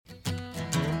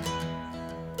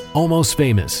Almost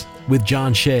Famous with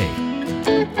John Shea.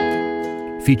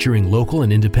 Featuring local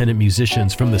and independent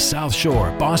musicians from the South Shore,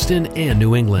 Boston, and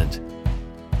New England.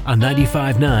 On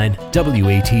 95.9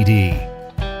 WATD.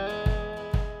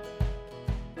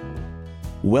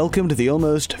 Welcome to the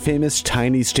Almost Famous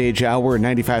Tiny Stage Hour,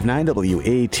 95.9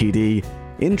 WATD,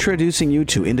 introducing you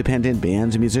to independent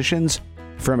bands and musicians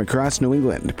from across New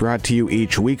England, brought to you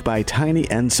each week by Tiny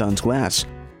 & Sons Glass.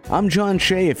 I'm John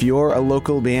Shea. If you're a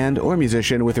local band or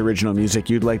musician with original music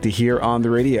you'd like to hear on the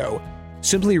radio,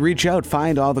 simply reach out,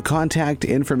 find all the contact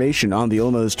information on the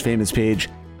Almost Famous page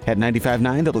at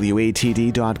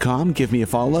 959watd.com. Give me a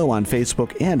follow on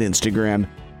Facebook and Instagram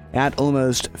at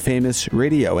Almost Famous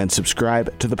Radio and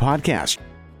subscribe to the podcast.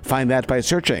 Find that by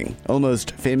searching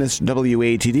Almost Famous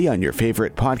WATD on your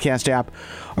favorite podcast app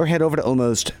or head over to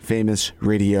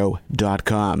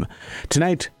almostfamousradio.com.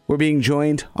 Tonight, we're being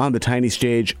joined on the tiny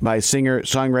stage by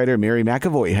singer-songwriter Mary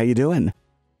McAvoy. How you doing?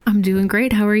 I'm doing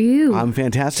great. How are you? I'm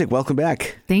fantastic. Welcome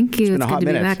back. Thank you. It's been a hot good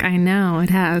to minute. be back. I know,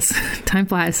 it has. Time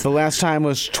flies. The last time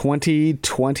was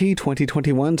 2020,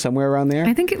 2021, somewhere around there?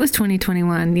 I think it was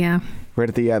 2021, yeah. Right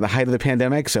at the height of the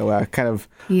pandemic, so kind of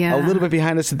Yeah. a little bit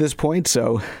behind us at this point.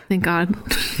 So, Thank God.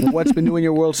 What's been new in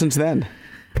your world since then?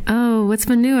 Oh, what's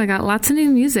been new? I got lots of new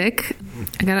music.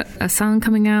 I got a song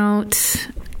coming out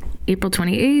April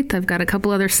 28th. I've got a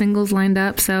couple other singles lined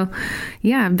up. So,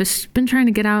 yeah, I've just been trying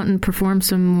to get out and perform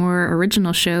some more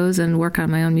original shows and work on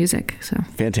my own music. So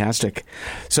Fantastic.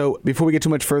 So, before we get too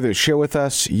much further, share with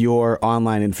us your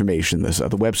online information, the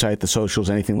website, the socials,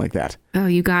 anything like that. Oh,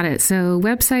 you got it. So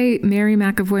website, Mary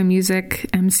McAvoy Music,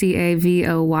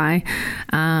 MCAVOY.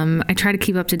 I try to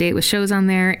keep up to date with shows on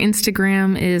there.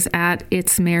 Instagram is at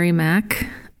It's Mary Mac.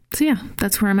 So yeah,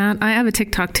 that's where I'm at. I have a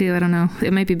TikTok too. I don't know.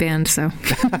 It might be banned, so.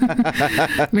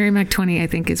 Mary Mac 20, I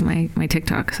think, is my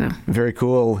TikTok. So Very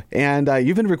cool. And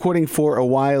you've been recording for a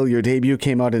while. Your debut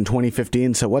came out in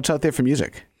 2015. So what's out there for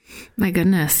music? my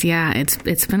goodness, yeah,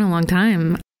 it's been a long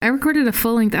time. I recorded a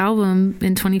full-length album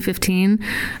in 2015. You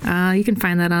can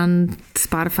find that on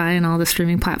Spotify and all the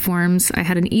streaming platforms. I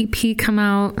had an EP come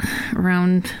out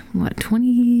around,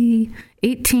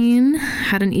 2018.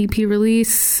 Had an EP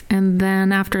release. And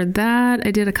then after that,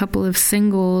 I did a couple of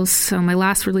singles. So my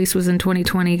last release was in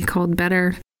 2020 called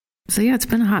Better. So yeah, it's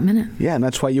been a hot minute. Yeah, and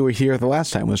that's why you were here the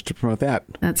last time, was to promote that.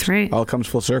 That's right. All comes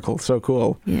full circle. So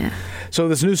cool. Yeah. So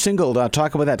this new single,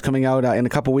 talk about that, coming out in a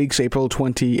couple weeks, April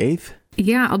 28th.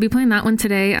 Yeah, I'll be playing that one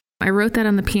today. I wrote that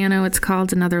on the piano. It's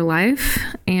called Another Life.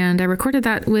 And I recorded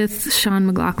that with Sean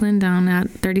McLaughlin down at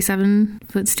 37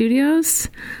 Foot Studios.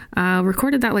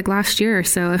 Recorded that like last year.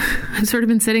 So I've sort of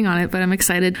been sitting on it, but I'm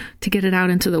excited to get it out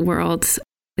into the world.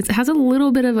 It has a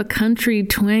little bit of a country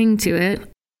twang to it.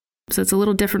 So it's a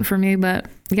little different for me, but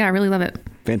yeah, I really love it.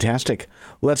 Fantastic.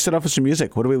 Let's start off with some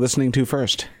music. What are we listening to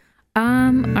first?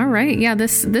 All right. Yeah,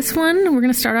 this one, we're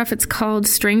going to start off. It's called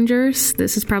Strangers.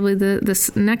 This is probably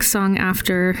this next song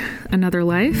after Another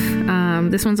Life.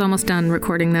 This one's almost done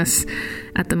recording this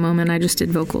at the moment. I just did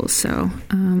vocals. So,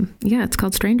 yeah, it's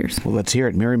called Strangers. Well, let's hear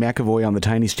it. Mary McAvoy on the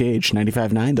tiny stage,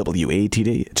 95.9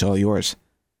 WATD. It's all yours.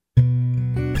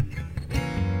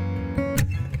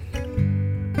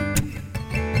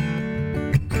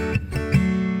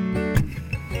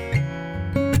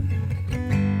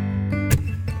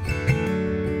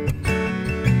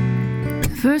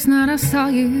 First night I saw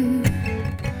you,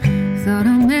 thought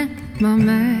I met my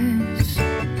match.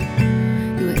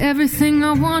 You were everything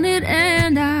I wanted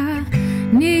and I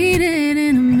needed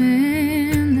in a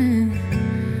man. Then,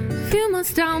 a few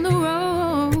months down the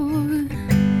road,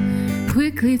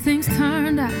 quickly things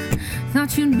turned. I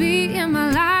thought you'd be in my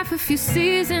life a few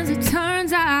seasons. It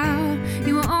turns out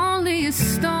you were only a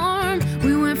storm.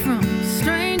 We went from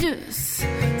strangers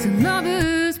to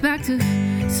lovers, back to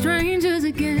strangers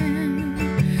again.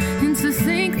 And to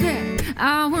think that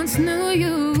I once knew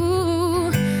you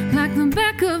like the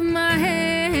back of my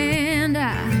hand.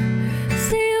 I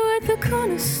see you at the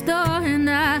corner store and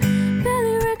I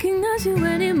barely recognize you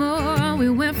anymore. We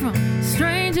went from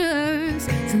strangers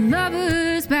to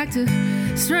lovers, back to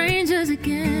strangers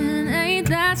again. Ain't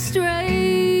that strange?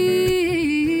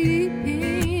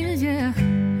 Yeah.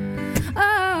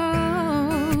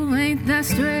 Oh, ain't that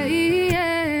strange? Yeah.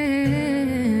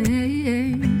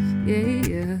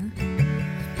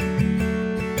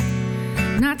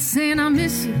 Not saying I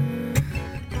miss you.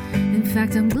 In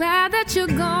fact, I'm glad that you're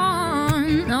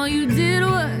gone. All you did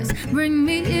was bring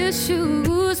me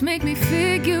issues, make me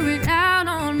figure it out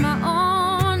on my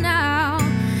own now.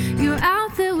 You're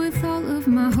out there with all of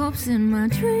my hopes and my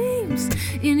dreams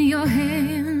in your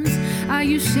hands. Are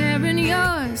you sharing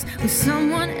yours with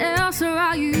someone else, or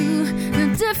are you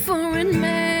a different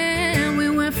man? We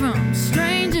went from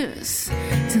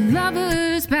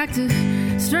lovers back to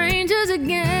strangers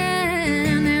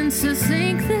again. And to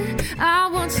think that I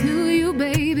once knew you,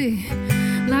 baby,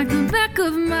 like the back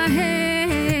of my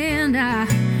hand. I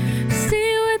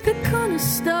see you at the corner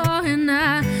store and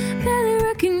I barely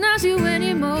recognize you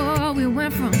anymore. We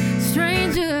went from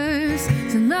strangers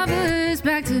to lovers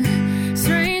back to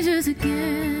strangers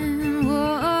again.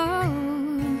 Whoa,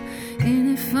 ain't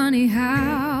it funny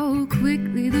how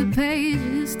quickly the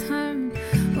pages turn?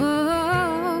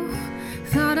 Oh,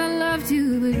 thought I loved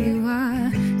you, but you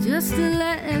are just a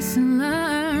lesson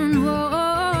learned.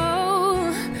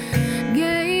 Whoa,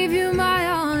 gave you my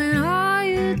all and all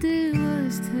you did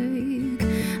was take.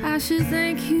 I should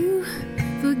thank you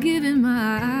for giving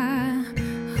my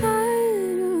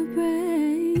heart a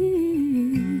break.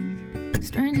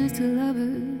 Strangers to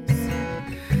lovers,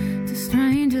 to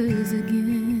strangers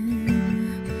again.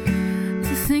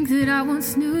 To think that I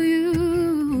once knew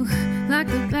you like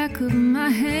the back of my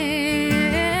hand.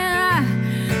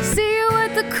 I see you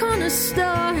at the corner store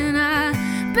and I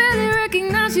barely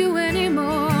recognize you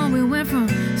anymore. We went from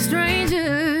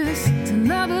strangers to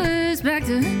lovers back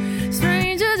to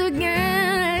strangers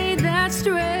again. Ain't that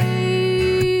strange?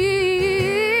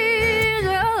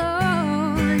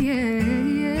 Oh, yeah,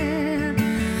 yeah.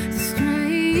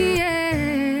 Strange.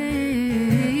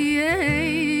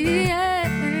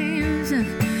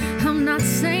 I'm not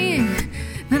saying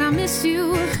that I miss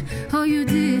you. All you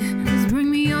did was bring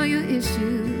me all your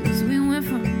issues. We went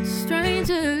from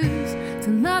strangers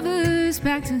to lovers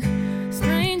back to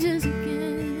strangers again.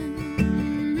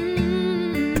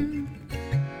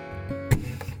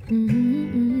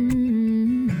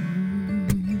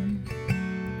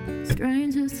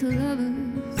 Strangers to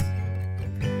lovers,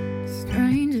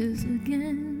 strangers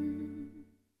again.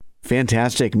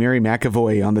 Fantastic. Mary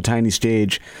McAvoy on the tiny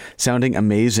stage, sounding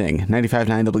amazing.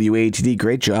 95.9 WATD,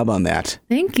 great job on that.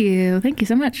 Thank you. Thank you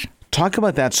so much. Talk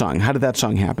about that song. How did that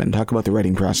song happen? Talk about the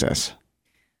writing process.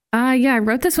 Yeah, I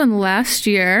wrote this one last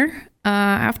year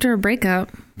after a breakup.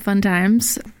 Fun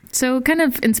times. So kind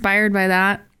of inspired by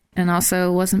that, and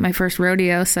also wasn't my first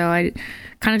rodeo. So I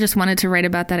kind of just wanted to write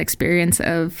about that experience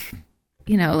of,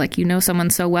 like someone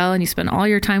so well and you spend all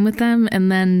your time with them and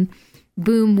then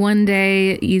boom, one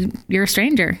day you're a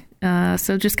stranger.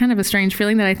 So just kind of a strange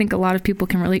feeling that I think a lot of people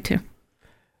can relate to.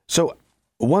 So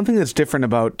one thing that's different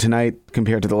about tonight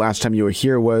compared to the last time you were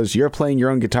here was you're playing your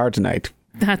own guitar tonight.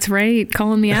 That's right.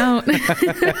 Calling me out.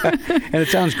 And it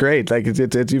sounds great. Like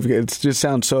it just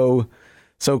sounds so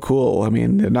cool. I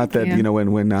mean, not that,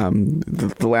 when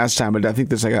the last time, but I think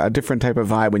there's like a different type of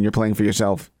vibe when you're playing for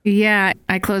yourself. Yeah.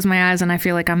 I close my eyes and I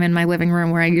feel like I'm in my living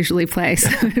room where I usually play. So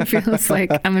it feels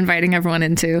like I'm inviting everyone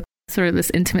into sort of this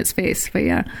intimate space. But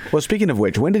yeah. Well, speaking of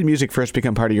which, when did music first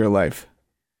become part of your life?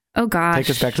 Oh, gosh. Take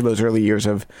us back to those early years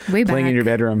of playing in your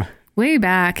bedroom. Way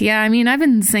back. Yeah. I mean, I've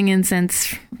been singing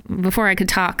since before I could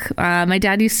talk. My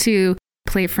dad used to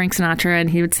play Frank Sinatra and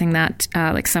he would sing that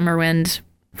like Summer Wind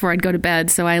before I'd go to bed.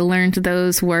 So I learned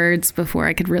those words before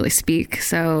I could really speak.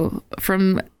 So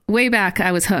from way back,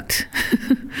 I was hooked.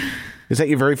 Is that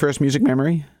your very first music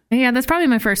memory? Yeah, that's probably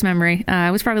my first memory.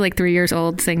 I was probably like 3 years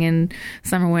old singing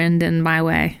Summer Wind and My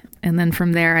Way. And then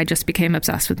from there, I just became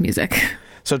obsessed with music.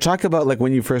 So talk about like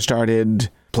when you first started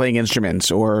playing instruments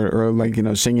or like,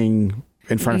 singing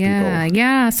in front of people.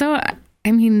 Yeah. So,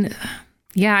 I mean,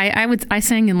 yeah, I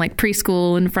sang in like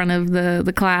preschool in front of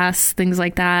the class, things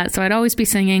like that. So I'd always be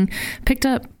singing. Picked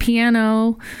up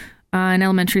piano in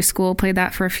elementary school, played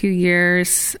that for a few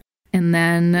years. And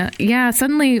then,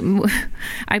 suddenly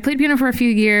I played piano for a few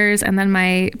years and then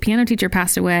my piano teacher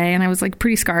passed away and I was like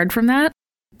pretty scarred from that.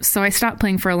 So I stopped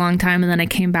playing for a long time and then I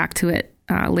came back to it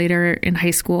later in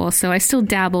high school. So I still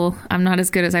dabble. I'm not as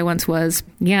good as I once was.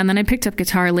 Yeah. And then I picked up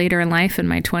guitar later in life in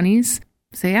my 20s.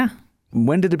 So yeah.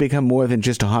 When did it become more than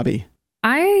just a hobby?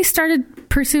 I started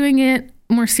pursuing it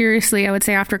more seriously, I would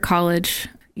say, after college.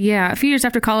 Yeah, a few years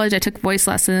after college, I took voice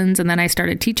lessons and then I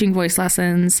started teaching voice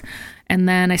lessons and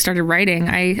then I started writing.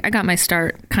 I got my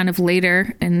start kind of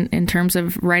later in terms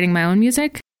of writing my own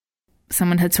music.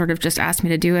 Someone had sort of just asked me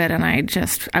to do it and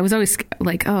I was always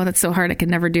like, oh, that's so hard. I could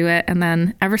never do it. And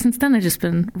then ever since then, I've just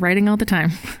been writing all the time.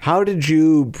 How did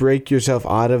you break yourself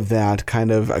out of that kind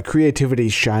of a creativity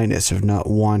shyness of not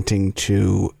wanting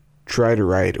to try to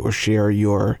write or share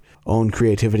your own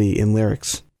creativity in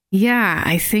lyrics? Yeah,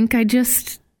 I think I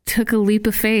just took a leap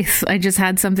of faith. I just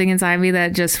had something inside me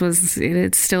that just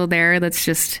it's still there. That's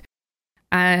just,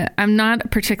 I'm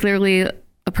not particularly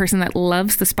a person that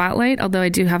loves the spotlight, although I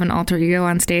do have an alter ego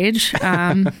on stage.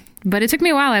 But it took me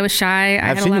a while. I was shy.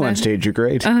 I've seen you on stage. You're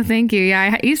great. Oh, thank you.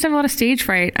 Yeah, I used to have a lot of stage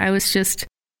fright. I was just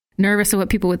nervous of what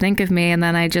people would think of me. And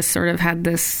then I just sort of had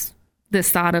this this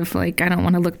thought of like, I don't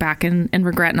want to look back and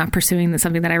regret not pursuing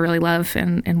something that I really love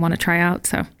and want to try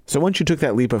out. So once you took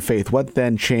that leap of faith, what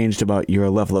then changed about your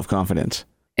level of confidence?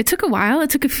 It took a while. It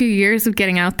took a few years of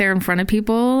getting out there in front of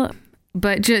people.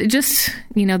 But just,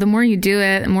 the more you do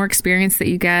it, the more experience that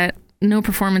you get, no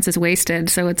performance is wasted.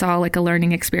 So it's all like a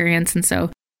learning experience. And so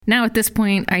now at this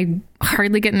point, I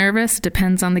hardly get nervous.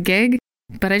 Depends on the gig.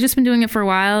 But I've just been doing it for a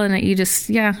while. And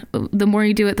the more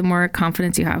you do it, the more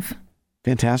confidence you have.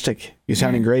 Fantastic. You're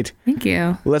sounding great. Thank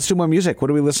you. Let's do more music.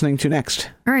 What are we listening to next?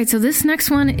 All right. So this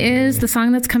next one is the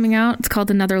song that's coming out. It's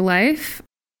called Another Life.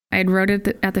 I had wrote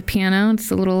it at the piano. It's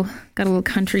got a little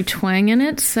country twang in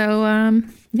it. So, I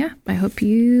hope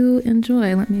you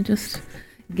enjoy. Let me just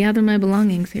gather my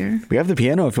belongings here. We have the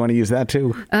piano if you want to use that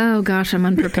too. Oh, gosh, I'm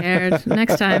unprepared.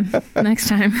 Next time. All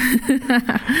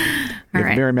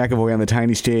right. Mary McAvoy on the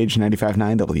tiny stage,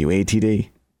 95.9 WATD.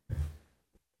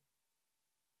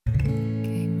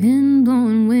 Came in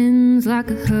blowing winds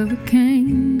like a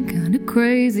hurricane. Kinda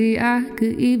crazy, I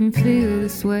could even feel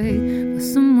this way. With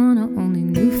someone I only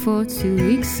knew for 2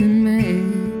 weeks in May.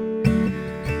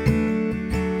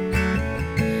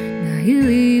 You're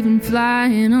leaving,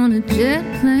 flying on a jet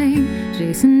plane,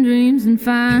 chasing dreams and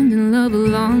finding love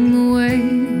along the way.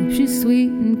 Hope she's sweet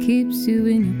and keeps you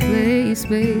in your place,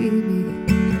 baby.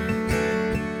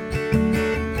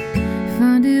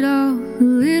 Find it all a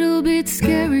little bit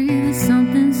scary. There's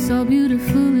something so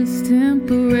beautiful it's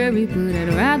temporary, but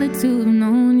I'd rather to have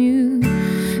known you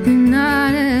than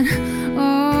not at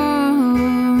all.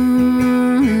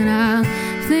 And I'll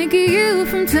think of you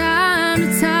from time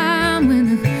to time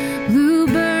when the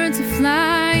bluebirds are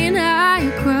flying high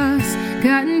across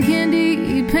cotton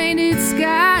candy painted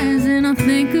skies. And I'll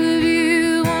think of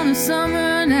you on a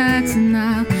summer nights, and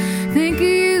I'll think of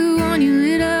you on your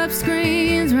lit up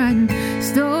screens, writing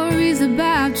stories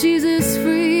about Jesus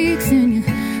freaks, and you're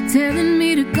telling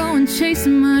me to go and chase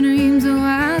my dreams. Oh,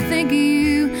 I'll think of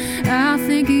you,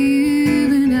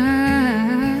 and I,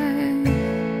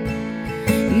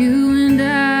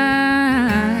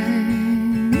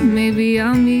 maybe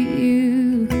I'll meet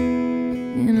you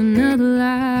in another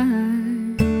life.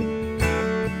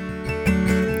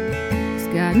 It's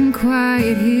gotten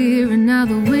quiet here and now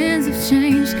the winds have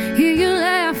changed. Hear you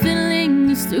laughing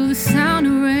lingers through the sound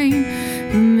of rain.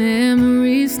 The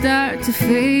memories start to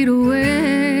fade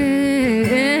away.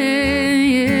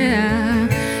 Yeah,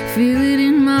 feel it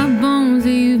in my bones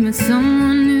that you've met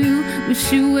someone new.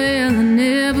 Wish you well, I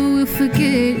never will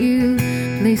forget you.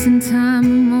 Place and time, the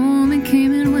moment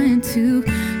came and went too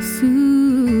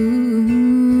soon.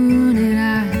 And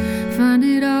I find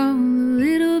it all a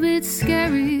little bit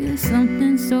scary. There's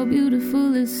something so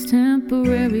beautiful it's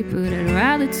temporary, but I'd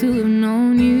rather to have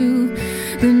known you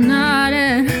than not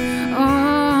at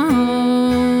all.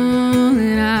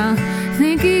 And I'll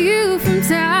think of you from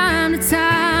time to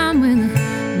time when the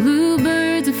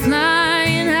bluebirds are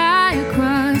flying high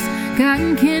across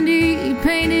cotton candy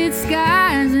painted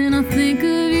skies. And I'll think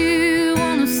of you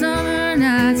on the summer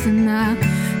nights, and I'll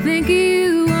think of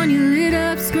you on your lit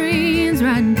up screens,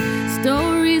 writing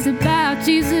stories about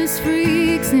Jesus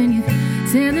freaks, and you're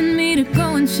telling me to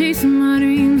go and chase my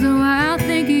dreams. Oh, I'll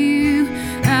think of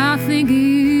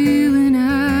you, and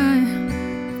I.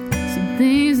 Some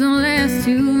things don't last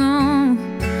too long.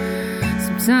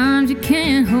 Sometimes you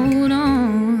can't hold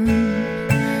on.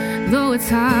 Though it's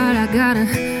hard, I gotta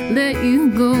let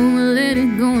you go and let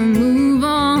it go and move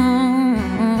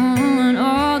on.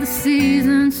 All the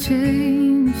seasons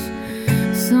change,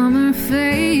 summer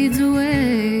fades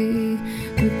away.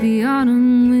 With the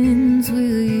autumn winds, will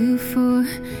you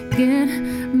forget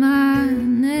my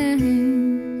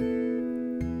name?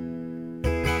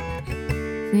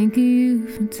 Think of you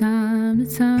from time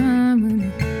to time when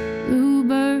the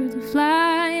bluebirds are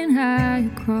flying high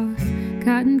across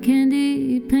cotton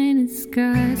candy painted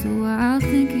skies. Oh, I'll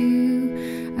think of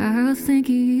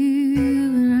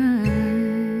you, and I.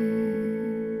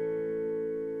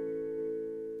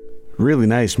 Really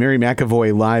nice. Mary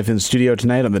McAvoy live in studio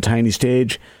tonight on the tiny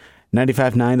stage,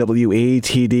 95.9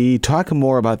 WATD. Talk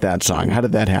more about that song. How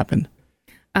did that happen?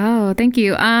 Oh, thank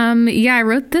you. I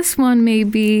wrote this one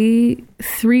maybe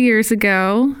 3 years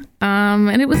ago.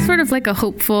 And it was sort of like a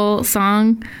hopeful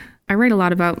song. I write a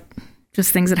lot about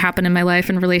just things that happen in my life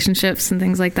and relationships and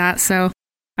things like that. So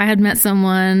I had met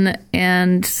someone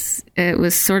and it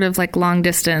was sort of like long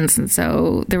distance. And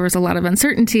so there was a lot of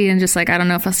uncertainty and just like, I don't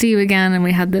know if I'll see you again. And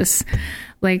we had this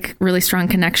like really strong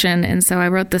connection. And so I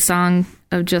wrote the song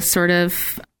of just sort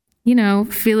of,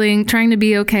 trying to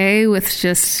be okay with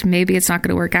just maybe it's not going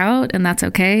to work out and that's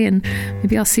okay. And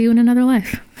maybe I'll see you in another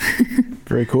life.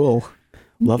 Very cool.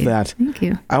 Love that. Thank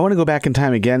you. I want to go back in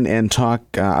time again and talk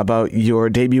about your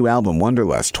debut album,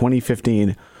 Wanderlust,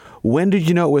 2015. When did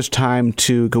you know it was time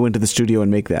to go into the studio and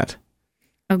make that?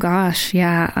 Oh gosh,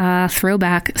 yeah,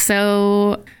 throwback.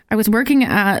 So I was working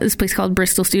at this place called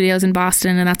Bristol Studios in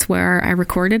Boston, and that's where I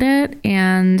recorded it.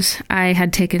 And I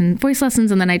had taken voice lessons,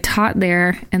 and then I taught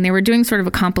there, and they were doing sort of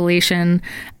a compilation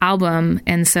album.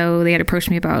 And so they had approached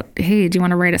me about, hey, do you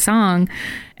want to write a song?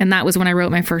 And that was when I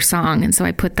wrote my first song. And so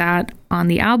I put that on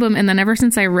the album. And then ever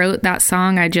since I wrote that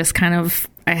song, I just kind of,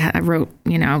 I wrote,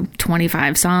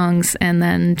 25 songs and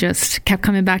then just kept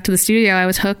coming back to the studio. I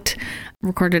was hooked,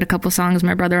 recorded a couple songs,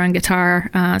 my brother on guitar.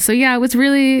 So yeah,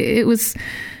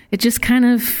 it just kind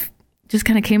of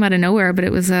came out of nowhere, but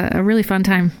it was a really fun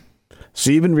time. So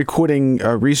you've been recording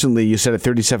recently, you said at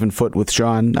 37 Foot with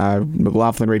Sean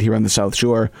McLaughlin right here on the South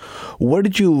Shore. What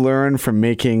did you learn from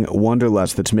making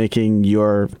Wanderlust that's making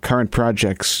your current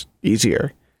projects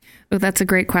easier? Oh, that's a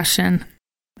great question.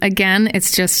 Again,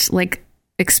 it's just like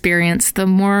experience. The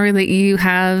more that you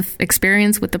have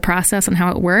experience with the process and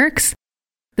how it works,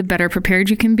 the better prepared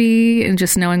you can be, and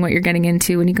just knowing what you're getting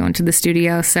into when you go into the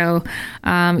studio. So,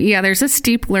 there's a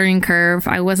steep learning curve.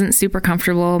 I wasn't super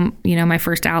comfortable, my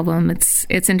first album.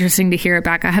 It's interesting to hear it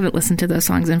back. I haven't listened to those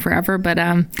songs in forever, but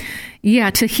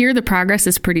to hear the progress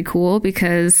is pretty cool,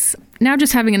 because now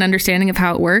just having an understanding of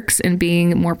how it works and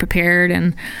being more prepared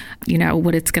and,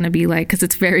 what it's going to be like, because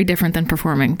it's very different than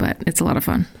performing, but it's a lot of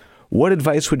fun. What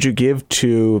advice would you give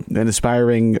to an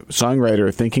aspiring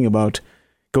songwriter thinking about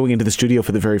going into the studio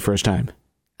for the very first time?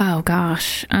 Oh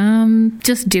gosh.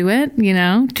 Just do it,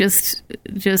 just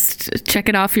check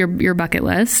it off your bucket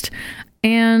list,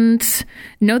 and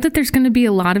know that there's going to be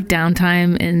a lot of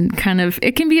downtime, and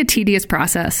it can be a tedious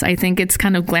process. I think it's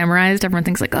kind of glamorized. Everyone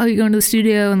thinks like, oh, you go into the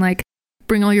studio and like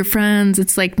bring all your friends.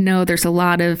 It's like, no, there's a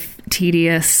lot of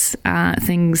tedious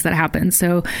things that happen.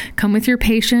 So come with your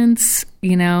patience,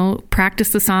 practice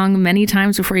the song many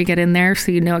times before you get in there,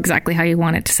 so you know exactly how you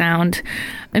want it to sound,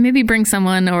 and maybe bring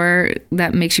someone or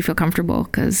that makes you feel comfortable.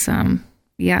 Cause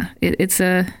it's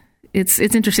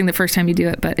interesting the first time you do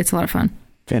it, but it's a lot of fun.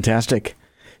 Fantastic.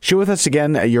 Share with us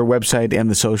again your website and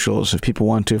the socials if people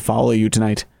want to follow you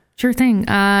tonight. Sure thing.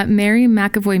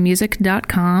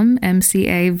 MaryMcAvoymusic.com,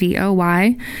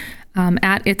 MCAVOY.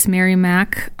 At It's Mary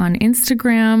Mac on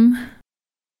Instagram.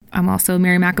 I'm also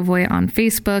Mary McAvoy on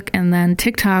Facebook, and then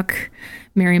TikTok,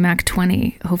 Mary Mac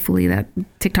 20. Hopefully that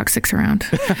TikTok sticks around.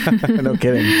 No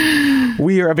kidding.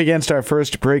 We are up against our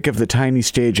first break of the Tiny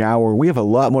Stage Hour. We have a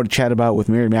lot more to chat about with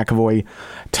Mary McAvoy.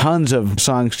 Tons of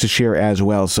songs to share as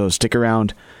well, so stick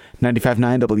around.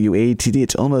 95.9 WATD,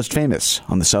 it's Almost Famous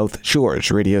on the South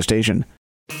Shores radio station.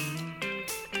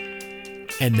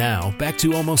 And now, back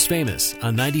to Almost Famous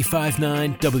on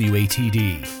 95.9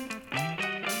 WATD.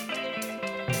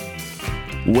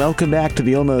 Welcome back to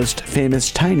the Almost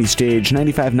Famous Tiny Stage,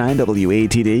 95.9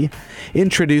 WATD,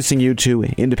 introducing you to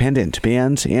independent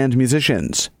bands and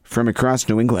musicians from across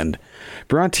New England.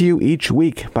 Brought to you each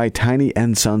week by Tiny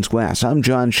 & Sons Glass. I'm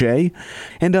John Shea,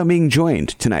 and I'm being joined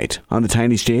tonight on the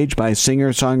Tiny Stage by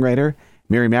singer-songwriter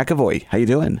Mary McAvoy. How you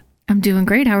doing? I'm doing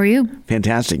great. How are you?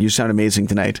 Fantastic. You sound amazing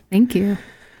tonight. Thank you.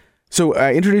 So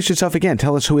introduce yourself again.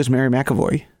 Tell us, who is Mary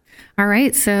McAvoy? All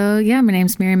right. So, my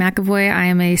name's Mary McAvoy. I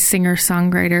am a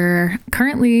singer-songwriter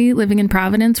currently living in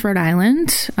Providence, Rhode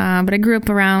Island. But I grew up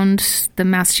around the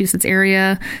Massachusetts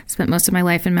area, spent most of my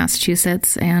life in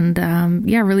Massachusetts, and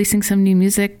releasing some new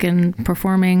music and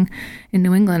performing in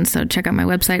New England. So check out my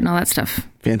website and all that stuff.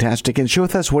 Fantastic. And share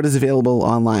with us what is available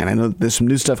online. I know there's some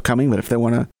new stuff coming, but if they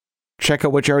want to check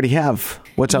out what you already have,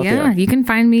 what's out there? Yeah, you can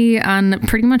find me on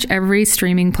pretty much every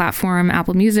streaming platform: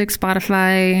 Apple Music,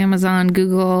 Spotify, Amazon,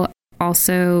 Google.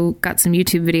 Also got some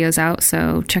YouTube videos out,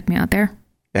 so check me out there.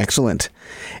 Excellent.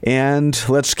 And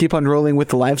let's keep on rolling with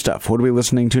the live stuff. What are we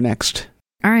listening to next?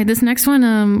 All right, this next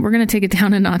one, we're going to take it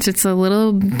down a notch. It's a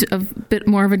bit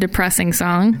more of a depressing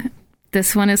song.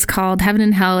 This one is called Heaven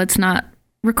and Hell. It's not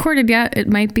recorded yet. It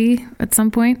might be at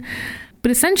some point. But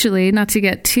essentially, not to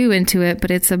get too into it, but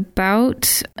it's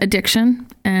about addiction,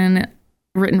 and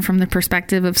written from the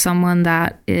perspective of someone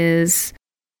that is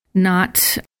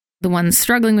not the one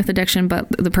struggling with addiction, but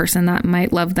the person that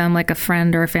might love them, like a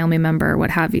friend or a family member, what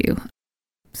have you.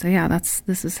 So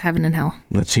this is Heaven and Hell.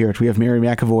 Let's hear it. We have Mary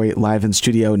McAvoy live in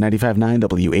studio, 95.9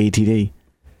 WATD.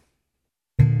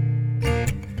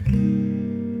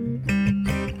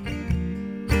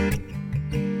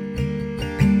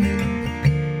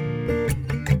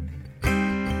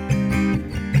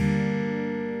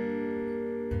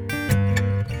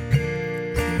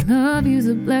 Love is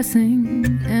a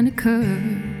blessing and a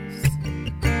curse.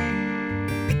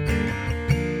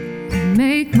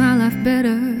 make my life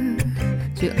better,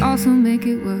 but you also make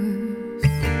it worse.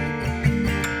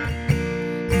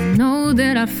 I know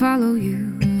that I'd follow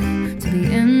you to the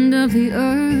end of the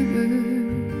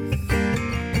earth,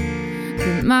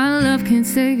 but my love can't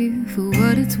save you for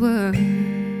what it's worth.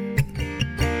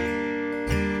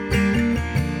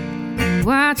 I'm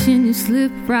watching you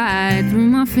slip right through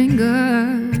my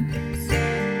fingers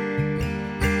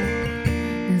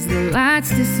as the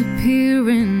lights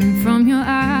disappearing from your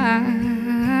eyes.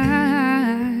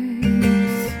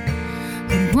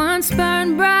 What once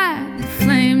burned bright, the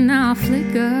flame now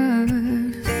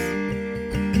flickers.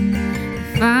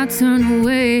 If I turn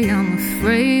away, I'm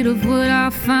afraid of what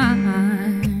I'll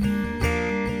find.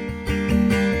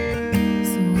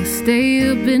 So I stay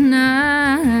up at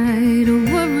night,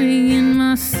 worrying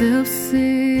myself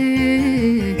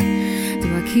sick. Do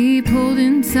I keep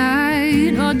holding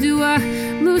tight, or do I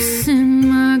loosen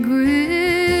my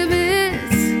grip?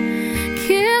 It's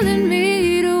killing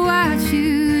me to watch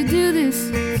you do this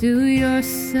to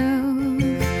yourself.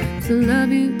 To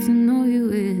love you, to know you,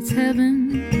 it's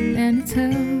heaven and it's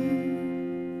hell.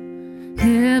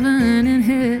 Heaven and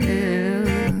hell.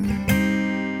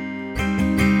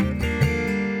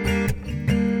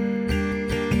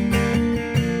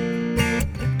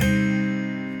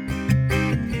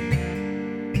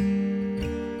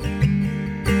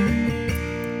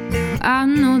 I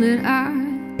know that I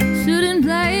shouldn't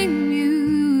blame you.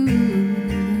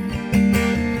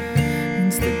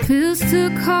 Once the pills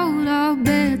took hold, all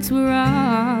bets were off.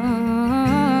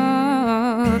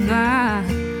 I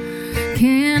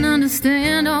can't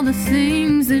understand all the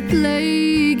things that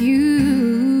plague you,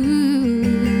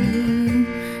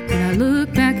 but I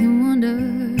look back and wonder,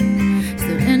 is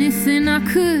there anything I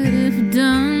could have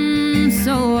done?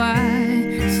 So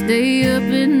I stay up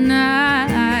at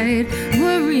night,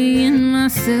 worrying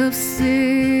myself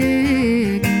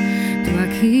sick. Do I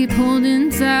keep holding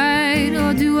tight,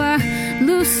 or do I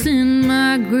loosen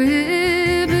my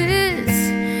grip? It's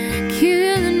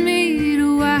killing me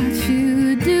to watch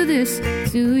you do this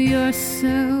to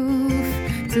yourself.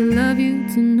 To love you,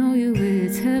 to know you,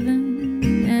 it's heaven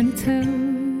and it's hell.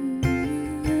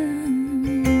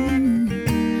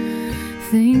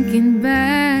 Thinking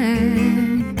back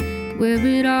where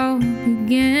it all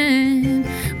began,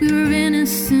 we were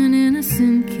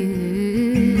innocent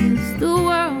kids, the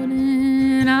world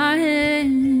in our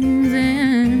hands,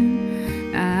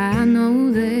 and I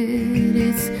know that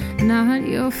it's not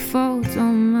your fault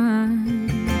or mine.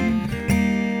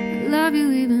 I love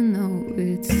you even though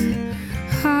it's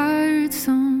hard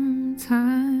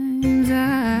sometimes.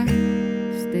 I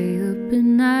stay up at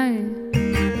night,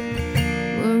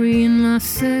 worrying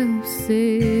myself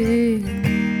sick.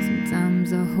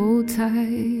 Sometimes I hold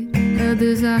tight,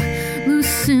 others I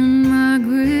loosen my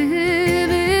grip.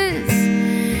 It's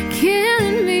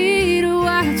killing me to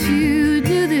watch you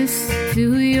do this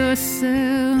to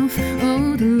yourself.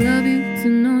 Oh, to love you, to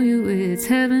know you, it's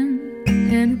heaven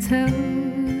and it's hell.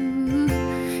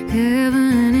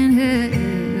 Heaven and hell.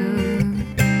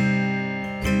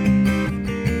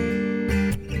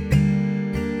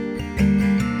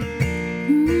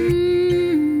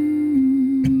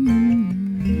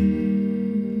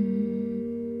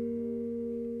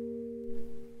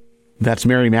 That's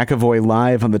Mary McAvoy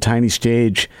live on the tiny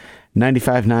stage,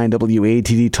 95.9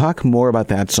 WATD. Talk more about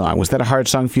that song. Was that a hard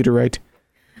song for you to write?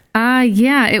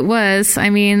 Yeah, it was. I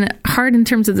mean, hard in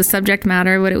terms of the subject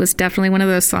matter, but it was definitely one of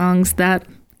those songs that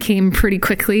came pretty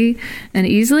quickly and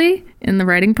easily in the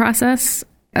writing process.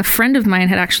 A friend of mine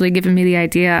had actually given me the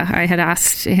idea. I had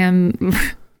asked him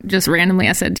just randomly,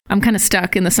 I said, I'm kind of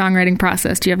stuck in the songwriting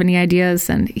process. Do you have any ideas?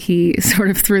 And he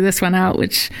sort of threw this one out,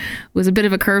 which was a bit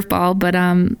of a curveball. But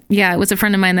yeah, it was a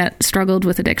friend of mine that struggled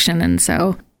with addiction. And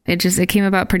so it came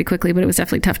about pretty quickly, but it was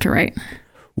definitely tough to write.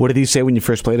 What did he say when you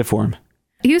first played it for him?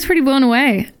 He was pretty blown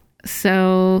away.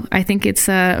 So I think it's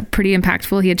pretty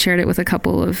impactful. He had shared it with a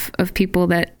couple of people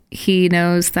that he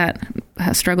knows that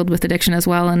has struggled with addiction as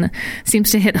well, and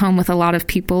seems to hit home with a lot of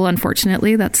people.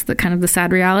 Unfortunately, that's the kind of the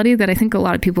sad reality that I think a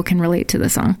lot of people can relate to the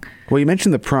song. Well, you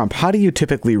mentioned the prompt. How do you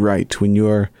typically write when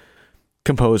you're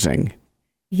composing?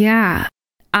 Yeah,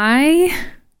 I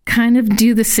kind of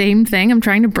do the same thing. I'm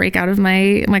trying to break out of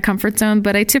my comfort zone,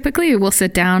 but I typically will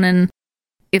sit down and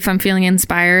if I'm feeling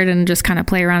inspired and just kind of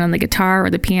play around on the guitar or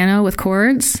the piano with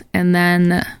chords, and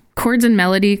then chords and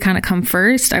melody kind of come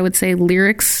first. I would say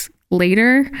lyrics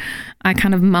later. I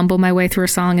kind of mumble my way through a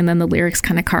song and then the lyrics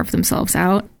kind of carve themselves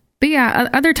out. But yeah,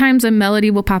 other times a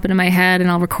melody will pop into my head and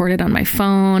I'll record it on my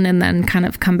phone and then kind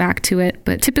of come back to it.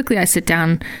 But typically I sit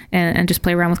down and just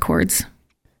play around with chords.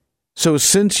 So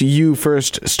since you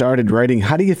first started writing,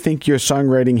 how do you think your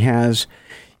songwriting has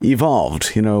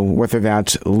evolved, whether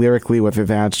that's lyrically, whether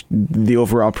that's the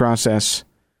overall process?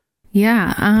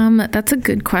 Yeah, that's a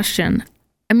good question.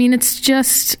 I mean, it's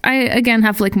just, I, again,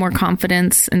 have like more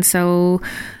confidence. And so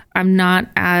I'm not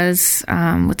as,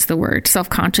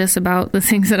 self-conscious about the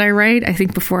things that I write. I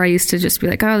think before I used to just be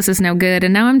like, oh, this is no good.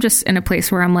 And now I'm just in a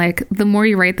place where I'm like, the more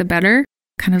you write, the better.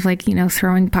 Kind of like,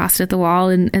 throwing pasta at the wall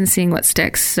and seeing what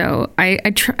sticks. So I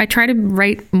try to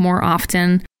write more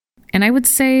often. And I would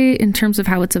say in terms of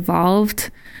how it's evolved,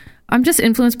 I'm just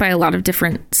influenced by a lot of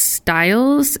different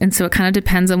styles. And so it kind of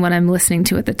depends on what I'm listening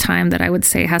to at the time that I would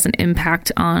say has an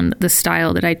impact on the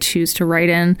style that I choose to write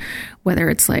in, whether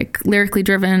it's like lyrically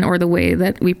driven or the way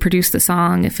that we produce the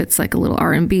song, if it's like a little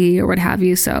R&B or what have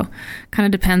you. So kind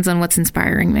of depends on what's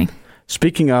inspiring me.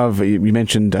 Speaking of, you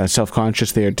mentioned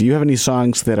self-conscious there. Do you have any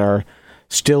songs that are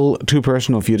still too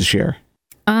personal for you to share?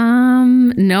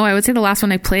 No, I would say the last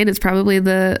one I played is probably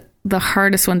the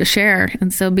hardest one to share.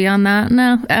 And so beyond that,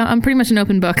 no, I'm pretty much an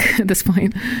open book at this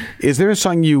point. Is there a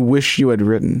song you wish you had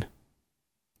written?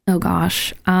 Oh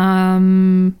gosh.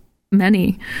 Many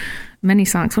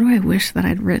songs. What do I wish that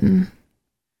I'd written?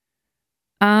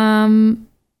 I'm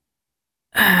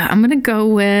going to go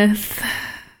with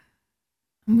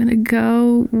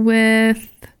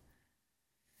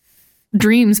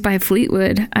Dreams by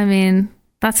Fleetwood. I mean,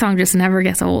 that song just never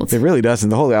gets old. It really doesn't.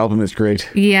 The whole album is great.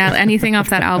 Yeah, anything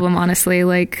off that album, honestly,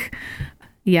 I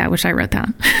wish I wrote that.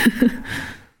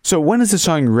 So when is the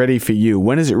song ready for you?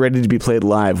 When is it ready to be played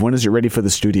live? When is it ready for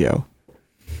the studio?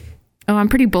 Oh, I'm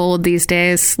pretty bold these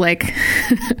days.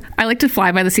 I like to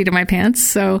fly by the seat of my pants.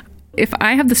 So if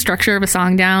I have the structure of a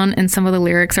song down and some of the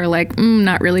lyrics are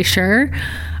not really sure,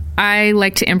 I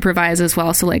like to improvise as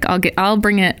well. So I'll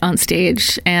bring it on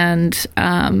stage and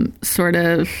sort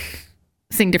of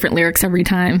sing different lyrics every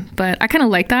time. But I kind of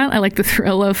like that. I like the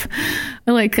thrill of,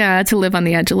 to live on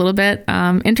the edge a little bit.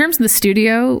 In terms of the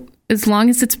studio, as long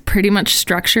as it's pretty much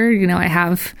structured, I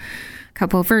have a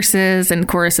couple of verses and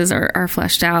choruses are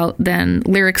fleshed out, then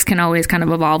lyrics can always kind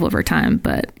of evolve over time.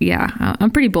 But yeah,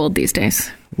 I'm pretty bold these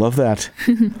days. Love that.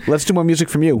 Let's do more music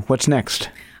from you. What's next?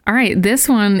 All right. This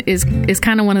one is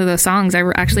kind of one of those songs. I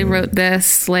actually wrote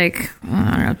this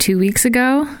 2 weeks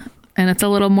ago, and it's a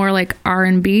little more like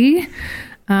R&B.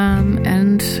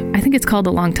 And I think it's called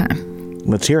A Long Time.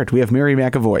 Let's hear it. We have Mary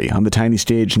McAvoy on the tiny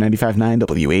stage, 95.9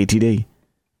 WATD.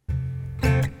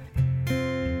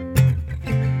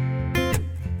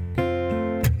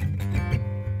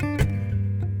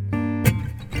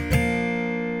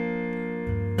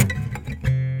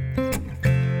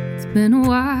 It's been a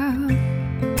while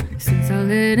since I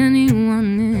let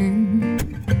anyone in.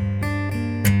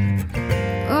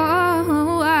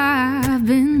 Oh, I've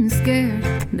been scared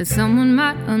that someone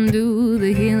might undo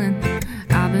the healing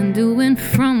I've been doing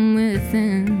from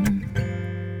within.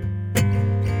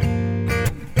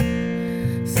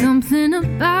 Something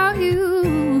about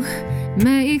you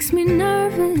makes me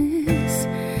nervous,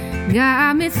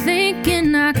 got me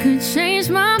thinking I could change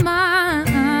my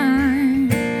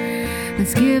mind.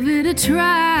 Let's give it a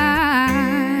try.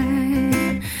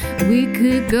 We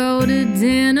could go to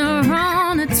dinner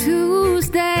on a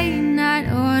Tuesday night,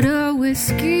 order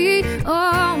whiskey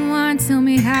or wine. Tell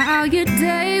me how your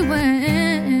day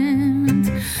went,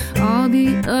 all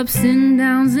the ups and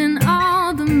downs and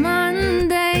all the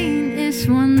mundane-ish.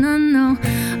 Wanna know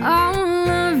all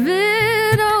of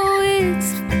it. Oh,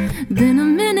 it's been a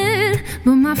minute,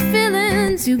 but my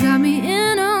feelings, you got me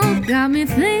in them, got me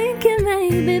thinking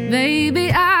maybe,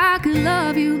 baby, I could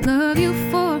love you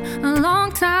for a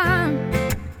long time.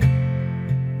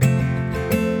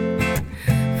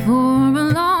 For a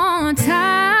long time.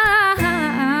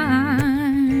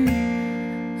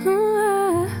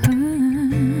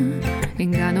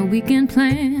 Ain't got no weekend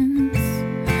plans.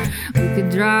 We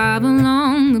could drive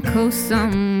along the coast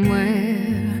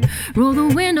somewhere, roll the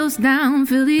windows down,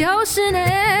 feel the ocean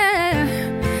air.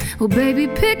 Oh baby,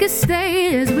 pick a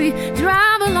state as we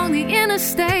drive along the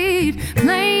interstate,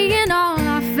 playing all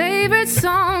our favorite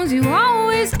songs. You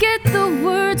always get the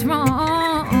words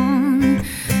wrong.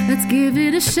 Let's give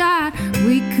it a shot.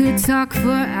 We could talk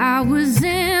for hours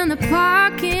in the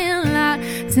parking lot.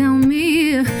 Tell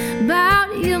me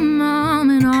about your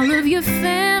mom and all of your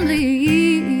family,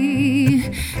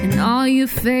 and all your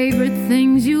favorite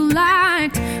things you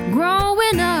liked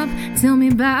growing up. Tell me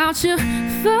about your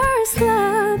first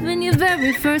love and your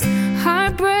very first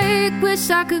heartbreak. Wish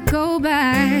I could go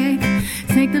back,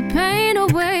 take the pain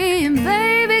away, and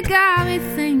baby, got me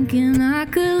thinking I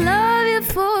could love you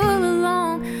for a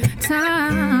long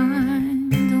time.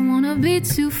 Don't wanna be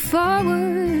too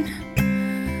forward,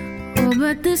 oh,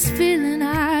 but this feeling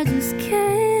I just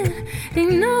can't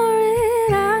ignore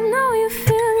it. I know you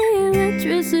feel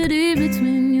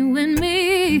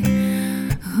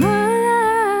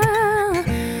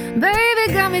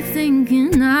me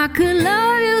thinking I could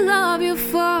love you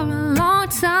for a long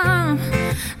time.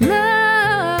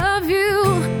 Love you,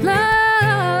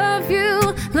 love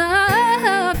you,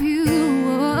 love you.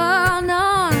 Oh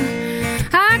no,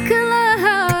 I could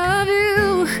love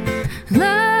you,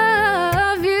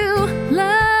 love you,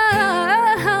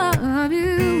 love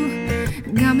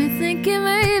you. Got me thinking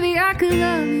maybe I could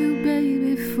love you,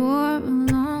 baby, for a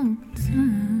long time.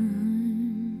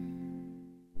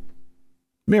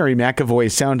 Mary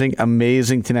McAvoy sounding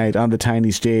amazing tonight on the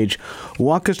tiny stage.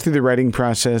 Walk us through the writing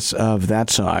process of that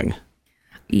song.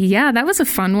 Yeah, that was a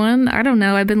fun one. I don't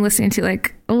know. I've been listening to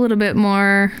like a little bit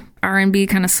more R&B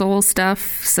kind of soul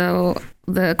stuff. So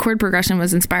the chord progression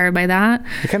was inspired by that.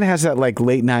 It kind of has that like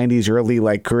late 90s, early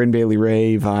like Corinne Bailey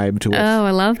Rae vibe to it. Oh,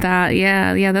 I love that.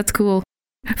 Yeah, that's cool.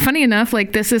 Funny enough,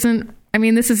 like this is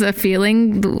a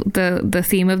feeling. The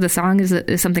theme of the song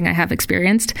is something I have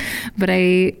experienced, but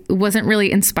I wasn't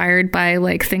really inspired by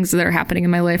like things that are happening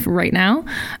in my life right now.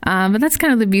 But that's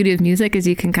kind of the beauty of music, is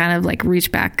you can kind of like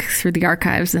reach back through the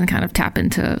archives and kind of tap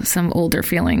into some older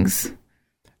feelings.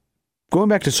 Going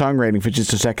back to songwriting for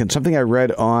just a second, something I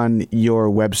read on your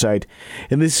website,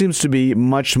 and this seems to be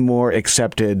much more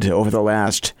accepted over the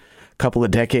last couple of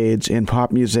decades in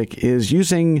pop music, is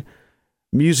using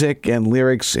music and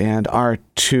lyrics and art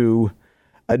to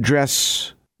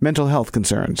address mental health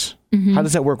concerns. Mm-hmm. How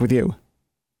does that work with you?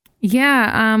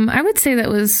 Yeah, I would say that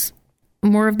was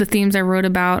more of the themes I wrote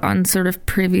about on sort of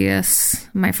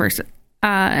my first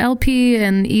LP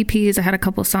and EPs. I had a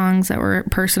couple songs that were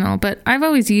personal, but I've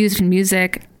always used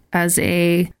music as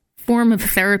a form of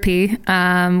therapy,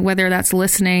 whether that's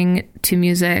listening to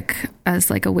music as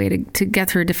like a way to get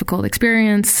through a difficult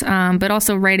experience, but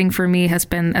also writing for me has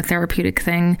been a therapeutic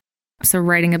thing. So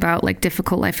writing about like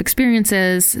difficult life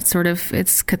experiences,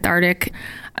 it's cathartic.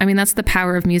 I mean, that's the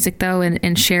power of music though,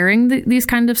 and sharing these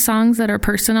kind of songs that are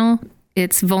personal.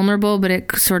 It's vulnerable, but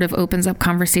it sort of opens up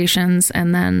conversations,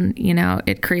 and then, you know,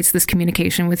 it creates this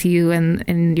communication with you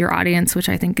and your audience, which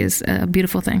I think is a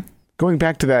beautiful thing. Going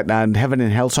back to that Heaven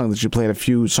and Hell song that you played a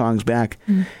few songs back,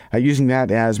 using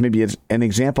that as maybe as an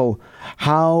example,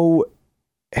 how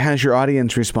has your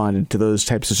audience responded to those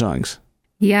types of songs?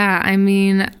 Yeah, I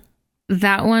mean,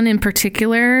 that one in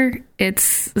particular,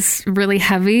 it's really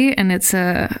heavy, and it's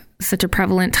such a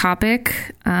prevalent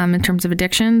topic in terms of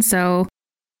addiction. So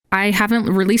I haven't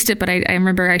released it, but I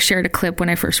remember I shared a clip when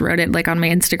I first wrote it, like on my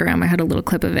Instagram. I had a little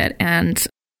clip of it, and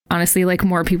honestly, like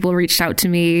more people reached out to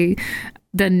me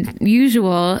than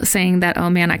usual, saying that, oh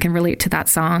man, I can relate to that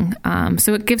song.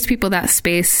 So it gives people that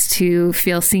space to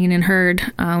feel seen and heard,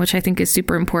 which I think is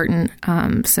super important.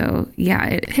 So yeah,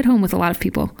 it hit home with a lot of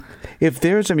people. If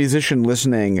there's a musician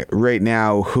listening right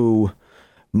now who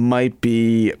might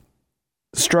be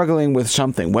struggling with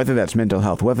something, whether that's mental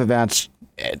health, whether that's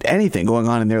anything going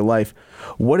on in their life,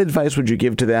 what advice would you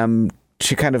give to them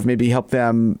to kind of maybe help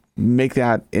them make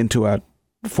that into a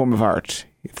form of art,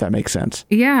 if that makes sense?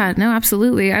 Yeah, no,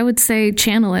 absolutely. I would say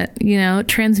channel it,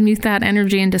 transmute that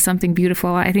energy into something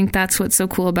beautiful. I think that's what's so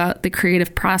cool about the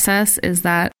creative process, is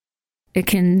that it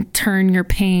can turn your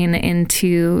pain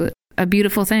into a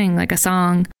beautiful thing, like a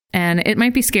song. And it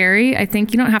might be scary. I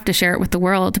think you don't have to share it with the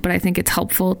world, but I think it's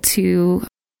helpful to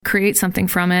create something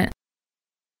from it.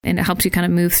 And it helps you kind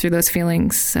of move through those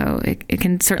feelings. So it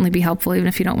can certainly be helpful, even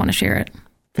if you don't want to share it.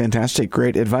 Fantastic.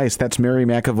 Great advice. That's Mary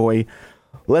McAvoy.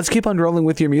 Let's keep on rolling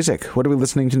with your music. What are we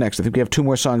listening to next? I think we have 2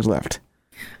 more songs left.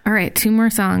 All right, 2 more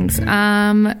songs.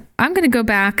 I'm going to go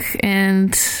back,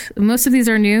 and most of these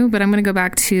are new, but I'm going to go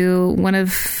back to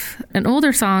an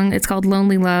older song. It's called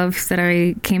Lonely Love, that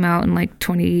I came out in like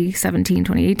 2017,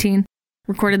 2018.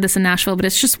 Recorded this in Nashville, but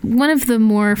it's just one of the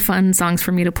more fun songs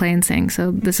for me to play and sing.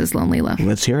 So this is Lonely Love.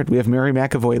 Let's hear it. We have Mary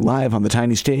McAvoy live on the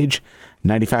tiny stage,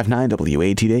 95.9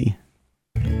 WATD.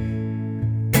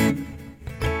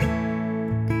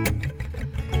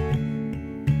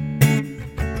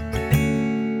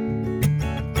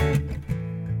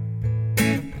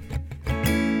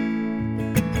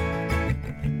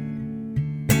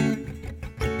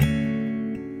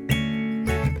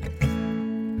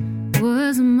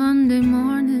 Was a Monday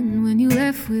morning when you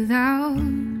left without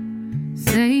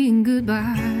saying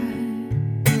goodbye.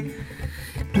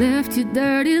 Left your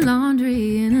dirty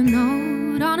laundry in a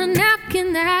note on a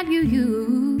napkin that you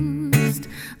used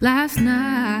last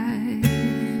night.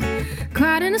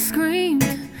 Cried and I screamed,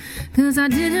 'cause I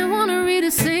didn't want to read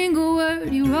a single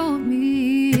word you wrote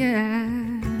me, yeah.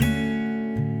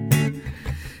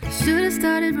 Should've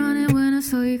started running when I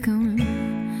saw you coming.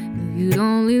 You'd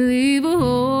only leave a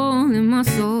hole in my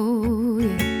soul,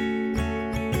 yeah.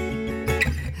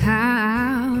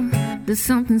 How does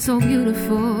something so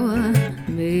beautiful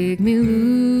make me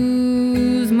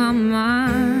lose my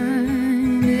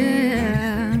mind,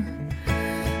 yeah.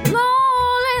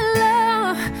 Lonely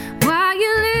love, why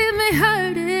you leave me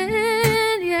hurting,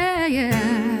 yeah,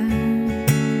 yeah.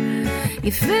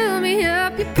 You fill me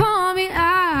up, you pour me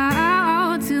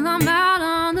out, till I'm out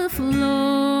on the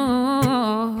floor.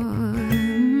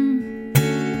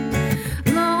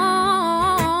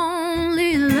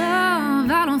 Lonely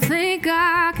love, I don't think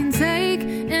I can take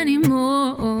anymore.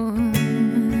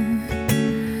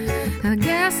 I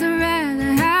guess I'd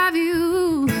rather have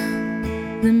you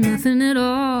than nothing at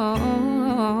all.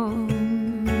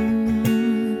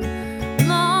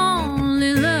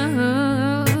 Lonely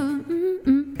love,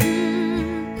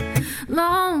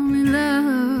 lonely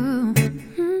love.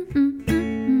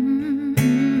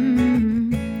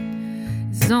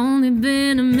 It's only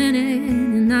been a minute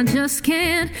and I just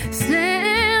can't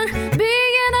stand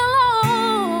being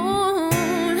alone.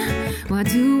 Why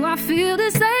do I feel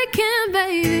this aching,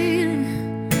 baby,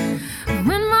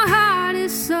 when my heart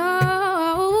is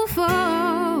so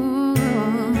full?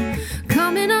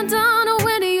 Coming undone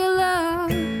when your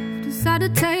love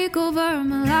decided to take over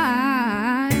my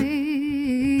life.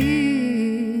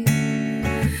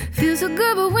 Feels so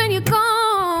good, but when you're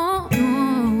gone,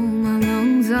 oh, my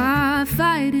lungs are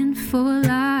fighting for life.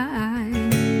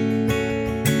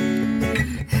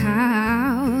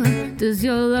 How does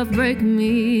your love break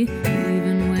me,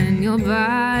 even when you're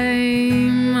by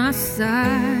my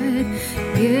side?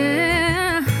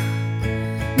 Yeah.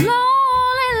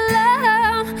 Lonely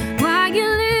love, why you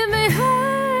leave me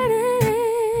hurting?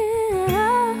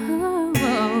 Oh,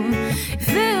 you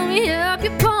fill me up,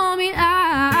 you pour me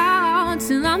out,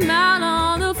 till I'm out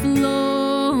on the floor.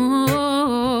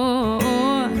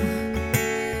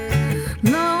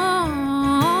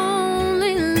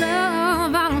 Lonely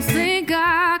love, I don't think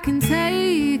I can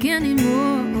take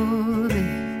anymore,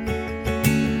 babe.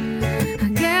 I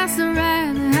guess I'd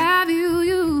rather have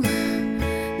you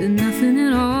than nothing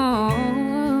at all.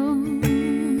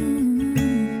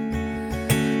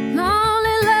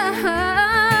 Lonely love,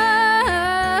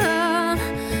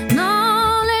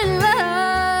 lonely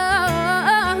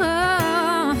love,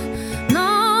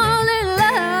 lonely love,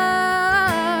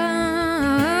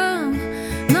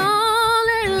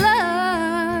 lonely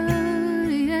love,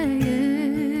 yeah,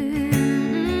 yeah.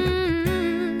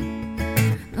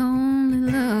 Lonely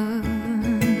love.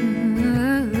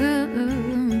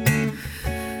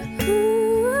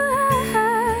 Ooh, I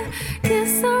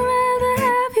guess I'd rather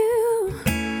have you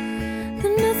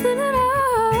than nothing at all.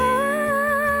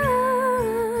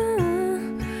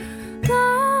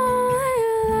 Lonely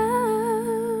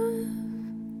love.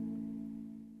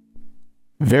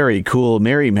 Very cool.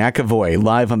 Mary McAvoy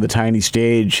live on the tiny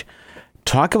stage.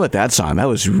 Talk about that song. That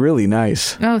was really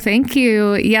nice. Oh, thank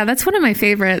you. Yeah, that's one of my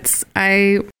favorites.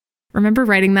 I remember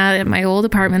writing that at my old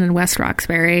apartment in West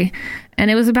Roxbury,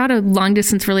 and it was about a long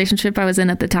distance relationship I was in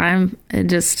at the time, and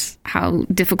just how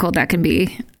difficult that can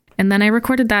be. And then I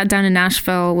recorded that down in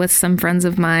Nashville with some friends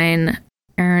of mine,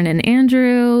 Aaron and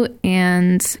Andrew,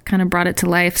 and kind of brought it to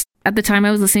life. At the time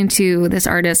I was listening to this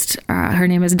artist, her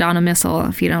name is Donna Missel.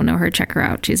 If you don't know her, check her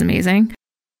out. She's amazing.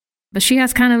 But she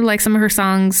has kind of like some of her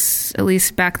songs, at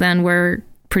least back then, were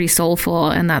pretty soulful,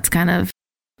 and that's kind of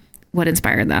what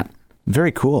inspired that.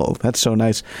 Very cool. That's so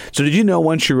nice. So did you know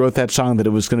once you wrote that song that it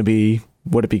was going to be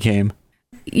what it became?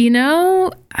 You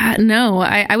know, no,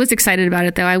 I was excited about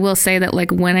it, though. I will say that,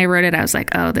 like, when I wrote it, I was like,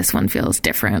 oh, this one feels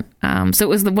different. So it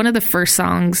was one of the first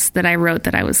songs that I wrote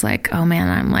that I was like, oh, man,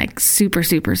 I'm like super,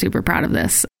 super, super proud of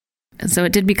this. And so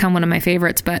it did become one of my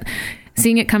favorites. But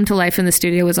seeing it come to life in the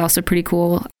studio was also pretty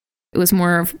cool. It was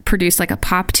more of produced like a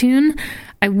pop tune.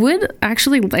 I would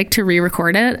actually like to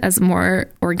re-record it as more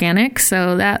organic.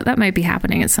 So that might be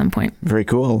happening at some point. Very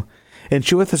cool. And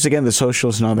share with us again the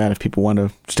socials and all that if people want to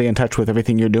stay in touch with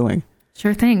everything you're doing.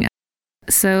 Sure thing.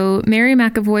 So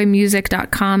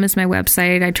marymcavoymusic.com is my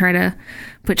website. I try to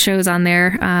put shows on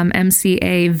there.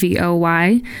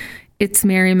 MCAVOY. It's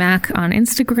Mary Mac on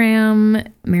Instagram,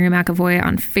 Mary McAvoy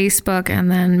on Facebook,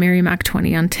 and then Mary Mac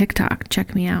 20 on TikTok.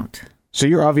 Check me out. So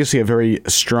you're obviously a very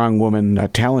strong woman, a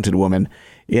talented woman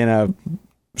in a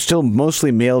still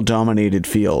mostly male-dominated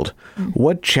field.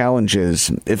 What challenges,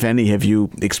 if any, have you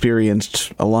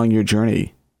experienced along your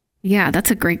journey? Yeah,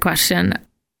 that's a great question.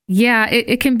 Yeah,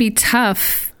 it can be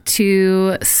tough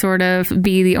to sort of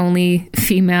be the only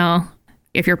female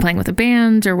if you're playing with a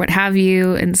band or what have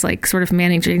you. And it's like sort of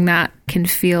managing that can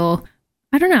feel,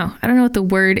 I don't know what the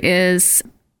word is,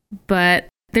 but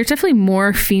there's definitely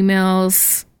more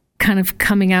females kind of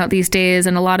coming out these days,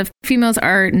 and a lot of females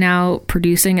are now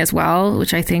producing as well,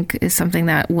 which I think is something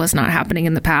that was not happening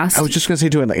in the past. I was just going to say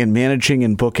too, in managing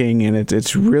and booking, and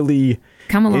it's really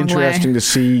come a long interesting way to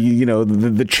see,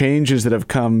 the changes that have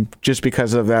come just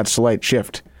because of that slight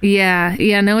shift. Yeah.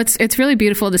 No, it's really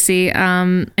beautiful to see,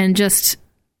 and just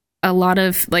a lot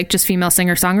of like just female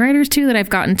singer-songwriters too that I've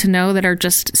gotten to know that are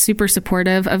just super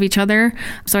supportive of each other.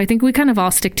 So I think we kind of all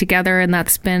stick together, and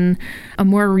that's been a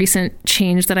more recent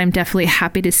change that I'm definitely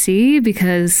happy to see,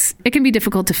 because it can be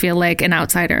difficult to feel like an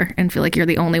outsider and feel like you're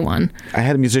the only one. I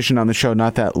had a musician on the show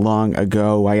not that long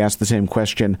ago. I asked the same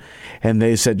question, and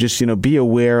they said just, be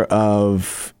aware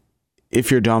of if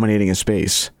you're dominating a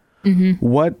space. Mm-hmm.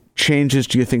 What changes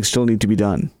do you think still need to be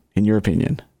done, in your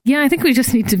opinion? Yeah, I think we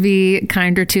just need to be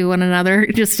kinder to one another,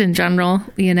 just in general.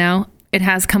 It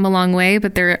has come a long way,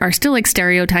 but there are still like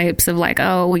stereotypes of like,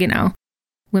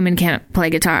 women can't play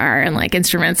guitar and like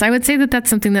instruments. I would say that that's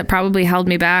something that probably held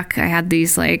me back. I had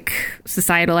these like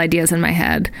societal ideas in my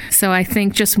head. So I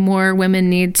think just more women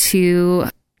need to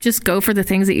just go for the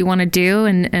things that you want to do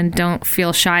and don't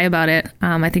feel shy about it.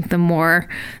 I think the more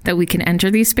that we can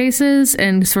enter these spaces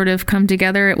and sort of come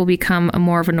together, it will become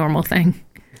more of a normal thing.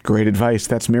 Great advice.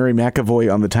 That's Mary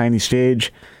McAvoy on the tiny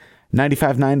stage.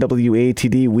 95.9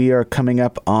 WATD. We are coming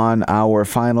up on our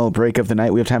final break of the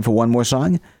night. We have time for one more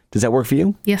song. Does that work for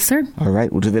you? Yes, sir. All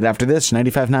right. We'll do that after this.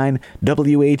 95.9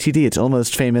 WATD. It's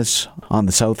Almost Famous on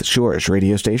the South Shores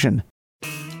radio station.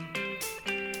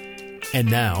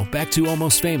 And now, back to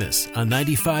Almost Famous on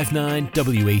 95.9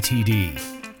 WATD.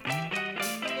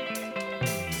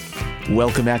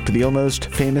 Welcome back to the Almost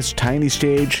Famous tiny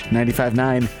stage.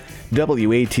 95.9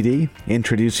 WATD,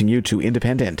 introducing you to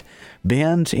independent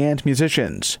bands and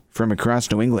musicians from across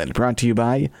New England. Brought to you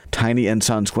by Tiny and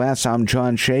Sons Glass. I'm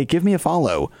John Shea. Give me a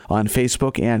follow on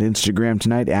Facebook and Instagram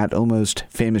tonight at Almost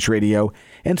Famous Radio,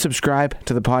 and subscribe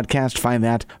to the podcast. Find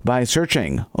that by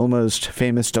searching Almost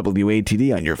Famous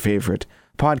WATD on your favorite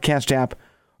podcast app,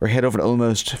 or head over to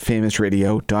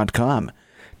almostfamousradio.com.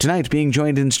 Tonight, being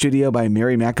joined in studio by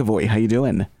Mary McAvoy. How you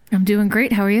doing? I'm doing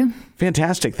great. How are you?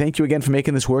 Fantastic. Thank you again for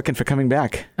making this work and for coming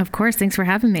back. Of course. Thanks for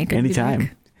having me. Good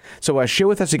Anytime. So share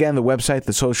with us again the website,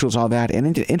 the socials, all that,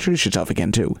 and introduce yourself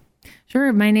again, too.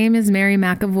 Sure. My name is Mary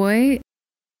McAvoy,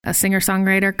 a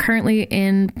singer-songwriter currently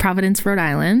in Providence, Rhode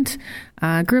Island.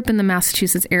 Grew up in the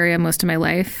Massachusetts area most of my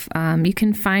life. You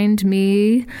can find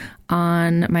me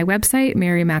on my website,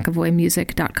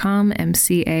 marymcavoymusic.com,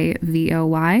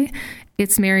 MCAVOY.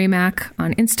 It's Mary Mac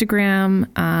on Instagram,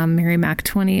 Mary Mac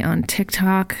 20 on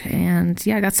TikTok. And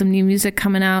yeah, I got some new music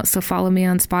coming out. So follow me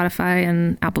on Spotify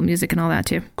and Apple Music and all that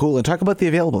too. Cool. And talk about the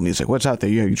available music. What's out there?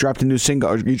 You dropped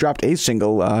a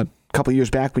single a couple of years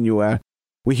back when you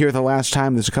we hear the last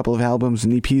time. There's a couple of albums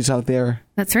and EPs out there.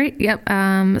 That's right. Yep.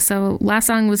 So last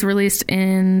song was released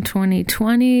in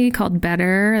 2020 called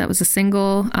Better. That was a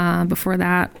single. Before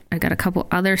that, I got a couple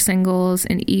other singles,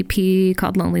 an EP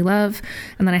called Lonely Love.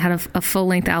 And then I had a full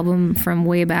length album from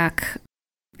way back.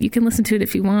 You can listen to it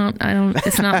if you want.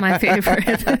 It's not my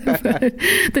favorite. But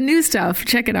the new stuff,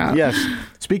 check it out. Yes.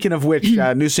 Speaking of which,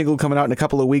 new single coming out in a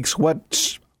couple of weeks.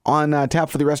 What's on tap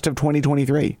for the rest of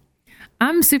 2023?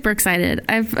 I'm super excited.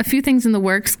 I have a few things in the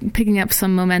works, picking up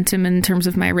some momentum in terms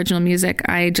of my original music.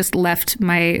 I just left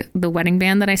the wedding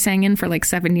band that I sang in for like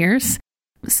 7 years.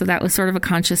 So that was sort of a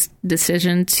conscious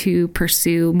decision to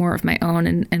pursue more of my own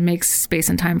and make space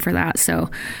and time for that.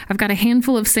 So I've got a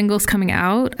handful of singles coming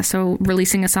out. So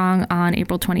releasing a song on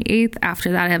April 28th.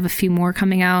 After that, I have a few more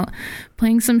coming out.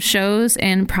 Playing some shows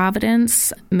in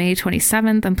Providence, May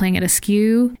 27th. I'm playing at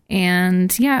Askew.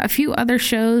 And yeah, a few other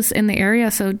shows in the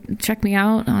area. So check me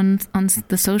out on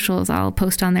the socials. I'll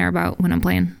post on there about when I'm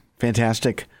playing.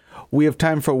 Fantastic. We have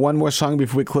time for one more song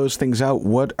before we close things out.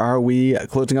 What are we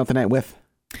closing out the night with?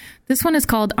 This one is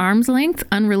called Arm's Length,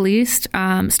 unreleased.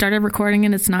 Started recording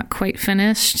it. It's not quite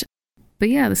finished. But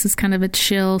yeah, this is kind of a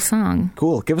chill song.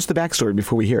 Cool. Give us the backstory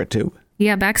before we hear it too.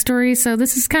 Yeah, backstory. So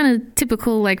this is kind of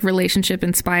typical like relationship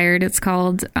inspired. It's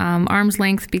called Arm's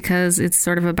Length because it's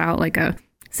sort of about like a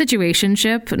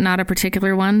situationship, not a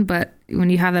particular one. But when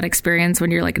you have that experience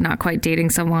when you're like not quite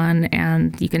dating someone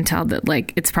and you can tell that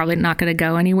like it's probably not going to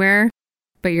go anywhere,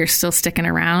 but you're still sticking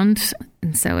around.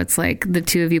 And so it's like the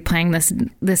two of you playing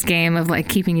this game of like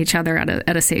keeping each other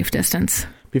at a safe distance.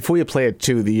 Before you play it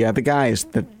too, the guys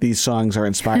that these songs are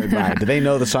inspired by, do they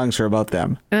know the songs are about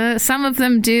them? Some of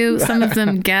them do. Some of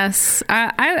them guess.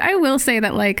 I will say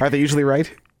that like... Are they usually right?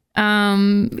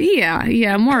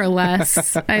 Yeah, more or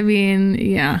less. I mean,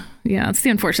 yeah. It's the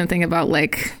unfortunate thing about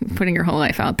like putting your whole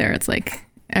life out there. It's like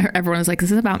everyone is like,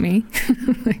 this is about me.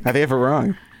 Are they ever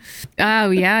wrong? Oh,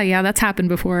 yeah, that's happened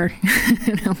before.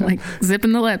 I'm like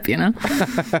zipping the lip,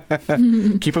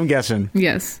 Keep them guessing.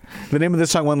 Yes. The name of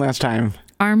this song one last time.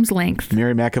 Arm's Length.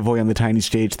 Mary McAvoy on the tiny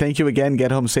stage. Thank you again.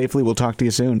 Get home safely. We'll talk to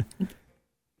you soon.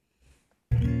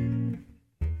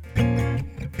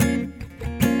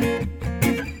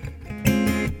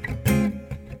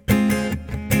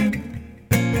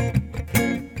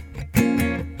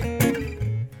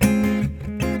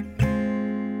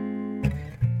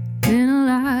 Been a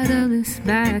lot of this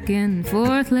back and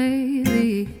forth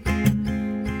lately.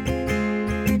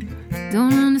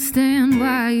 Don't understand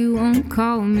why you won't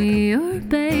call me your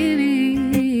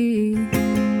baby.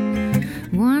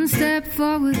 One step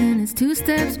forward and it's two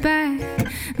steps back,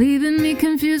 leaving me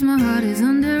confused, my heart is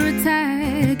under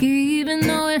attack. Even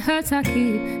though it hurts, I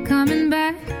keep coming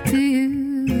back to you.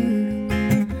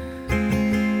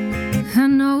 I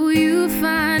know you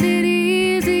find it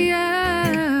easier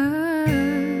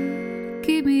to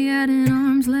keep me at an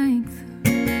arm's length.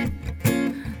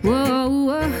 Whoa,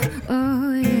 whoa,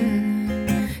 oh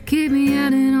yeah. Keep me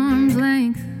at an arm's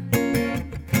length.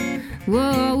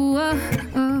 Whoa, whoa,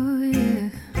 oh yeah.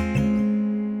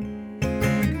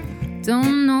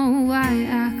 Don't know why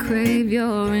I crave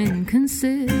your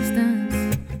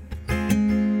inconsistence.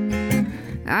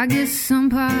 I guess some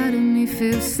part of me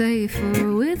feels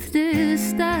safer with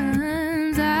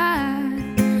distance. I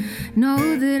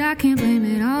know that I can't blame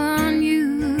it all on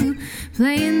you.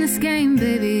 Playing this game,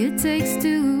 baby, it takes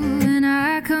two. And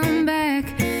I come back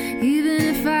even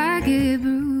if I get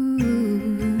bruised.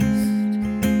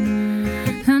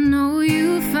 I know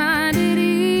you find it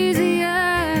easier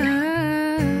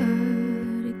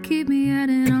to keep me at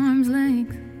an arm's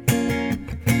length.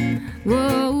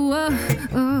 Whoa, whoa,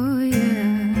 oh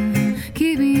yeah.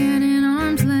 Keep me at an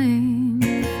arm's length.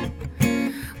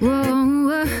 Whoa,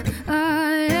 whoa,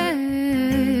 oh yeah.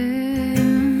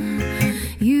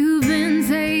 You've been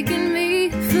taking me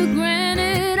for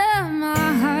granted. Of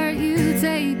my heart, you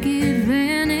take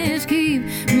advantage. Keep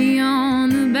me on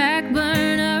the back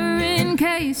burner in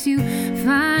case you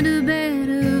find a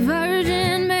better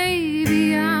version.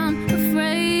 Maybe I'm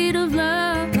afraid of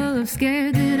love,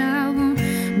 scared that I won't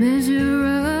measure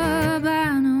up.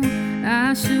 I know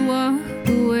I should walk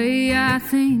away. I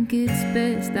think it's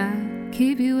best I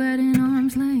keep you at an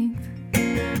arm's length.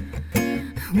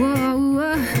 Whoa,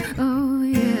 whoa, oh